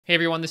Hey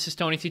everyone, this is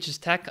Tony Teaches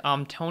Tech.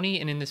 I'm Tony,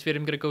 and in this video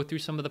I'm going to go through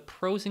some of the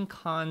pros and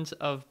cons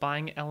of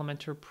buying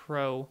Elementor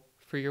Pro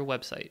for your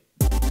website.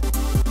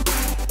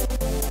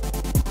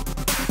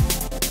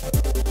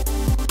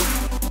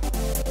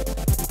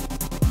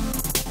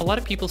 A lot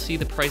of people see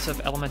the price of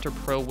Elementor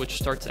Pro, which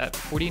starts at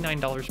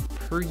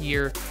 $49 per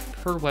year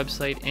per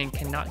website, and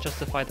cannot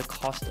justify the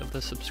cost of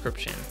the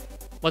subscription.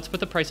 Let's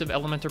put the price of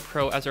Elementor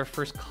Pro as our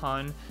first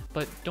con,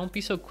 but don't be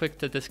so quick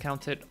to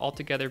discount it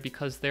altogether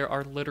because there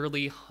are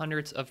literally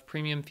hundreds of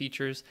premium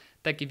features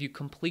that give you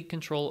complete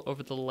control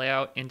over the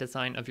layout and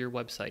design of your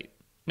website.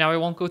 Now, I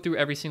won't go through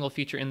every single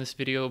feature in this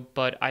video,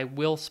 but I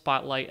will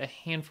spotlight a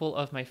handful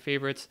of my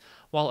favorites,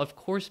 while of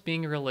course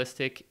being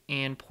realistic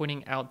and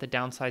pointing out the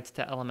downsides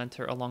to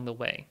Elementor along the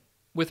way.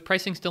 With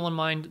pricing still in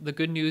mind, the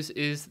good news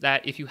is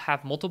that if you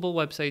have multiple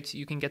websites,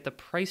 you can get the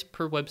price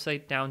per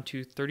website down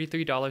to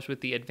 $33 with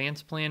the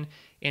advanced plan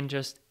and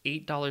just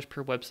 $8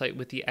 per website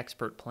with the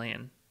expert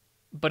plan.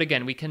 But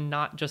again, we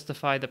cannot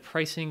justify the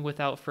pricing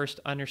without first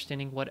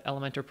understanding what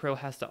Elementor Pro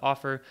has to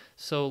offer,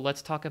 so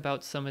let's talk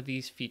about some of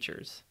these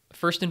features.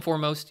 First and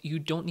foremost, you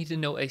don't need to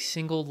know a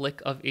single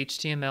lick of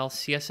HTML,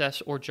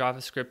 CSS, or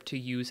JavaScript to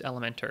use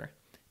Elementor.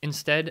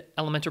 Instead,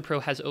 Elementor Pro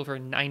has over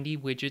 90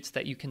 widgets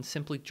that you can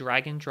simply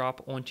drag and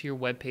drop onto your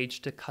web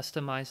page to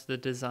customize the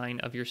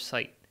design of your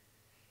site.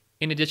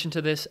 In addition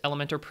to this,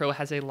 Elementor Pro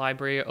has a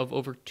library of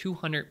over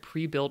 200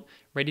 pre-built,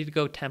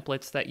 ready-to-go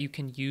templates that you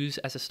can use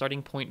as a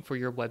starting point for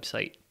your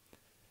website.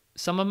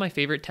 Some of my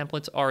favorite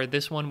templates are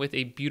this one with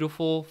a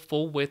beautiful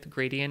full-width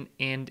gradient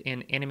and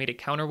an animated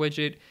counter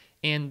widget,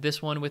 and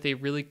this one with a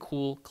really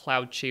cool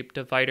cloud-shaped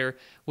divider,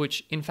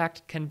 which in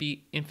fact can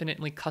be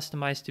infinitely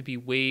customized to be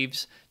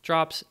waves,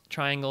 drops,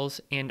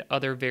 triangles, and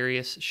other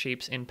various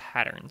shapes and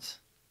patterns.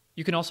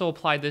 You can also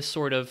apply this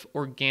sort of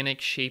organic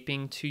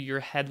shaping to your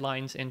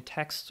headlines and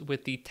text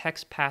with the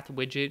text path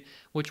widget,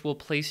 which will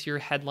place your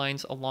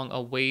headlines along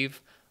a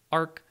wave,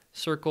 arc,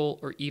 circle,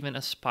 or even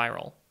a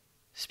spiral.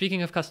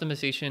 Speaking of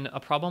customization, a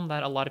problem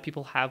that a lot of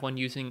people have when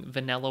using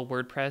vanilla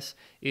WordPress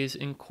is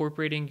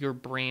incorporating your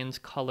brand's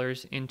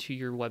colors into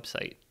your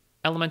website.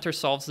 Elementor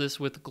solves this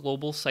with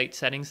global site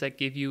settings that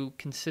give you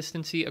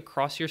consistency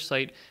across your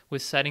site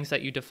with settings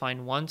that you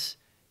define once,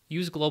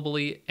 use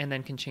globally, and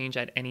then can change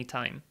at any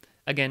time.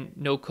 Again,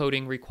 no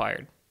coding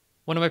required.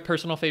 One of my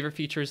personal favorite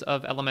features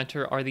of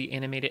Elementor are the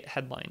animated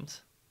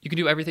headlines. You can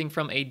do everything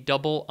from a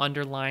double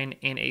underline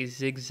and a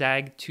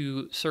zigzag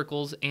to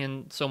circles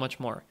and so much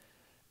more.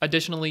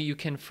 Additionally, you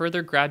can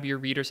further grab your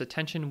reader's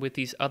attention with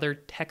these other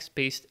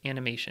text-based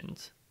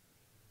animations.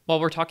 While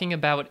we're talking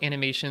about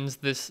animations,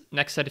 this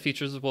next set of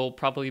features will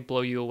probably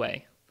blow you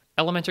away.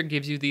 Elementor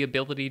gives you the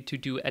ability to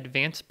do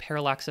advanced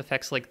parallax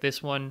effects like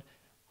this one,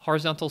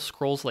 horizontal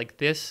scrolls like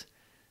this,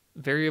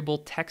 variable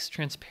text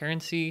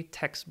transparency,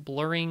 text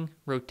blurring,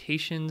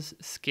 rotations,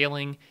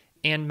 scaling,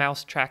 and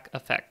mouse track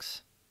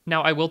effects.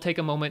 Now, I will take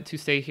a moment to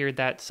say here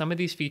that some of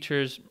these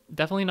features,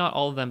 definitely not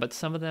all of them, but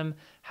some of them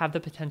have the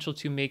potential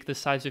to make the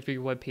size of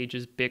your web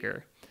pages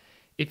bigger.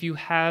 If you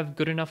have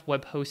good enough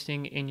web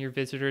hosting and your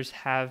visitors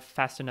have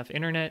fast enough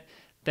internet,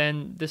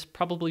 then this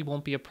probably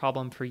won't be a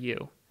problem for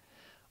you.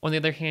 On the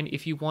other hand,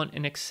 if you want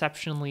an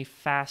exceptionally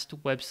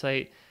fast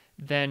website,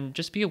 then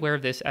just be aware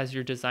of this as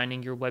you're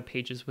designing your web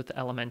pages with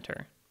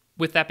Elementor.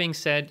 With that being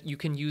said, you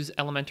can use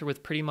Elementor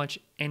with pretty much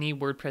any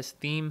WordPress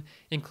theme,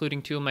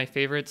 including two of my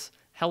favorites,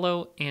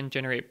 Hello and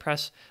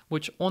GeneratePress,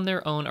 which on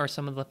their own are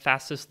some of the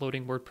fastest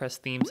loading WordPress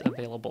themes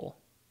available.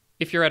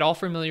 If you're at all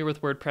familiar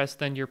with WordPress,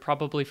 then you're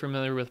probably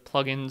familiar with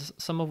plugins,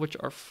 some of which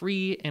are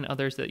free and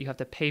others that you have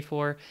to pay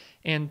for.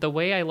 And the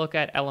way I look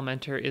at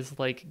Elementor is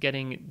like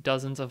getting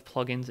dozens of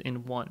plugins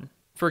in one.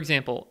 For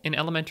example, in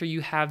Elementor,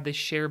 you have the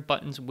Share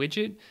Buttons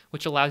widget,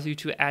 which allows you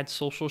to add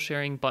social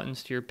sharing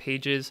buttons to your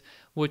pages,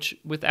 which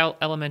without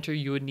Elementor,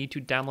 you would need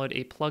to download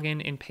a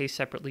plugin and pay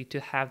separately to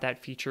have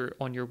that feature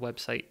on your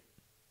website.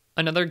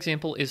 Another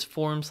example is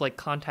forms like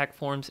contact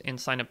forms and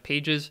sign up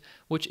pages,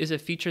 which is a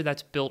feature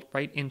that's built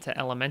right into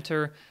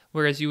Elementor,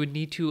 whereas you would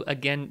need to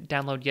again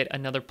download yet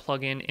another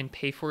plugin and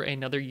pay for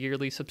another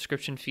yearly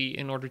subscription fee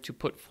in order to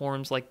put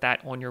forms like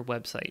that on your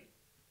website.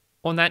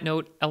 On that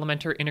note,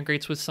 Elementor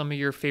integrates with some of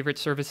your favorite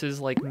services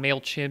like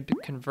MailChimp,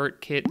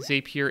 ConvertKit,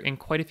 Zapier, and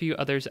quite a few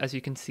others, as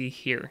you can see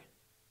here.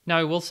 Now,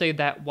 I will say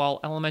that while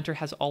Elementor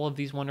has all of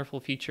these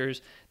wonderful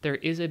features, there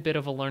is a bit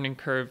of a learning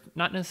curve,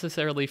 not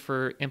necessarily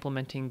for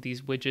implementing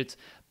these widgets,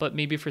 but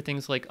maybe for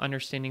things like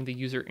understanding the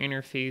user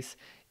interface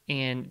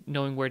and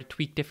knowing where to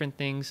tweak different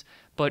things.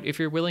 But if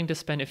you're willing to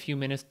spend a few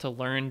minutes to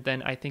learn,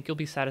 then I think you'll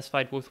be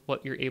satisfied with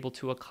what you're able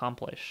to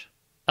accomplish.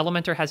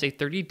 Elementor has a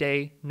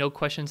 30-day, no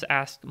questions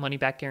asked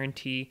money-back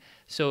guarantee,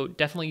 so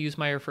definitely use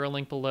my referral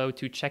link below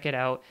to check it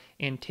out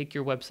and take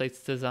your website's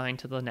design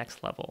to the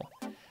next level.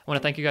 I want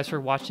to thank you guys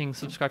for watching.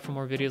 Subscribe for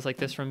more videos like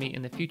this from me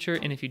in the future,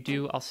 and if you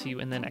do, I'll see you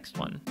in the next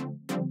one.